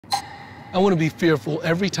I want to be fearful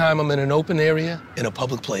every time I'm in an open area, in a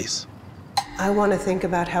public place. I want to think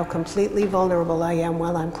about how completely vulnerable I am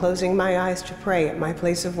while I'm closing my eyes to pray at my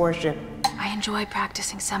place of worship. I enjoy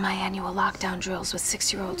practicing semi-annual lockdown drills with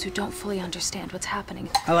 6-year-olds who don't fully understand what's happening.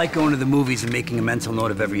 I like going to the movies and making a mental note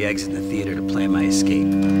of every exit in the theater to plan my escape.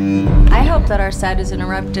 I hope that our set is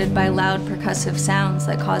interrupted by loud percussive sounds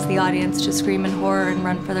that cause the audience to scream in horror and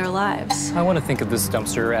run for their lives. I want to think of this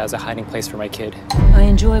dumpster as a hiding place for my kid. I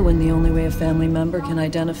enjoy when the only way a family member can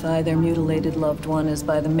identify their mutilated loved one is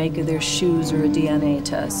by the make of their shoes or a DNA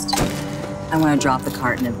test. I want to drop the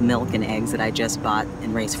carton of milk and eggs that I just bought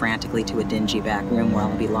and race frantically to a dingy back room where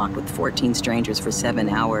I'll be locked with 14 strangers for 7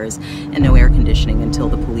 hours and no air conditioning until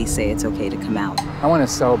the police say it's okay to come out. I want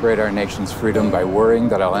to celebrate our nation's freedom by worrying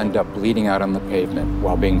that I'll end up bleeding out on the pavement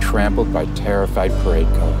while being trampled by terrified parade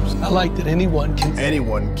colors. I like that anyone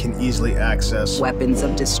can easily access weapons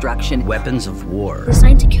of destruction, weapons of war.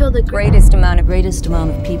 Designed to kill the greatest amount of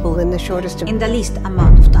people in the shortest in the least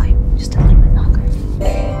amount of time. Just